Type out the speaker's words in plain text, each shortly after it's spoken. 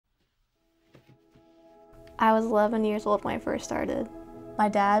I was 11 years old when I first started. My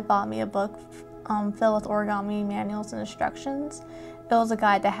dad bought me a book filled with origami manuals and instructions. It was a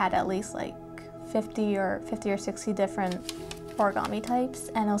guide that had at least like 50 or 60 different origami types,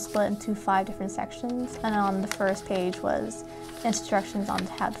 and it was split into 5 different sections. And on the first page was instructions on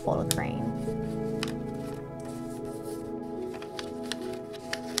how to fold a crane.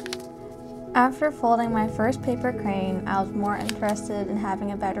 After folding my first paper crane, I was more interested in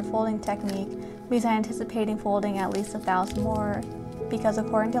having a better folding technique because I anticipating folding at least 1,000 more, because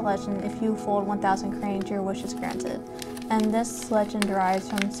according to legend, if you fold 1,000 cranes, your wish is granted. And this legend derives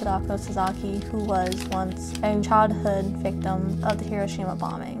from Sadako Sasaki, who was once a childhood victim of the Hiroshima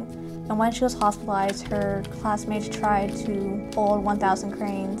bombing. And when she was hospitalized, her classmates tried to fold 1,000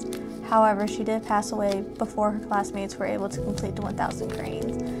 cranes. However, she did pass away before her classmates were able to complete the 1,000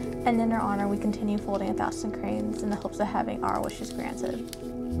 cranes. And in her honor, we continue folding 1,000 cranes in the hopes of having our wishes granted.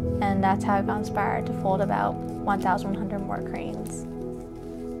 And that's how I got inspired to fold about 1,100 more cranes.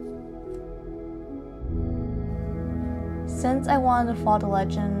 Since I wanted to follow the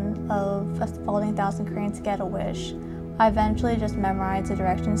legend of folding 1,000 cranes to get a wish, I eventually just memorized the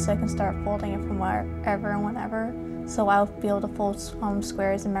directions so I can start folding it from wherever and whenever. So I'll be able to fold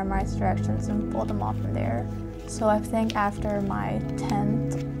squares and memorize the directions and fold them off from there. So I think after my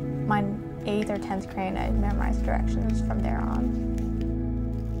 8th or 10th crane, I memorized directions from there on.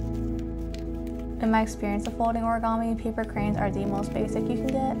 In my experience of folding origami, paper cranes are the most basic you can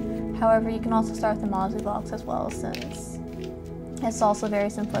get. However, you can also start with the Mazu box as well, since it's also very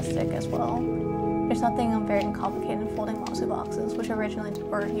simplistic as well. There's nothing very complicated in folding Mazu boxes, which originally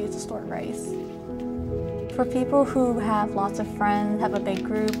were used to store rice. For people who have lots of friends, have a big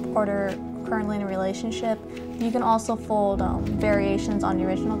group, or they're currently in a relationship, you can also fold variations on the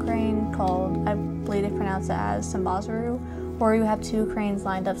original crane called, I believe they pronounce it as senbazuru, where you have 2 cranes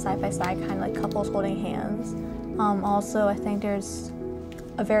lined up side by side, kind of like couples holding hands. Also, I think there's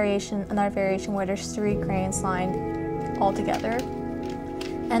another variation where there's 3 cranes lined all together.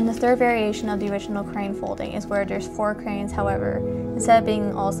 And the third variation of the original crane folding is where there's 4 cranes, however, instead of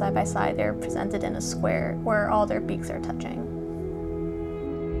being all side by side, they're presented in a square where all their beaks are touching.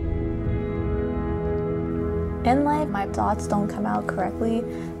 In life, my thoughts don't come out correctly.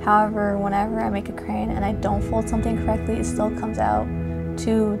 However, whenever I make a crane and I don't fold something correctly, it still comes out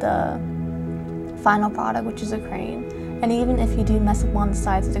to the final product, which is a crane. And even if you do mess up one of the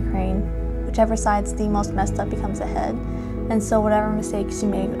sides of the crane, whichever side's the most messed up becomes the head. And so whatever mistakes you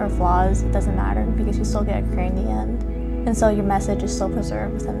make or flaws, it doesn't matter because you still get a crane in the end. And so your message is still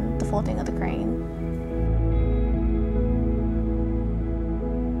preserved within the folding of the crane.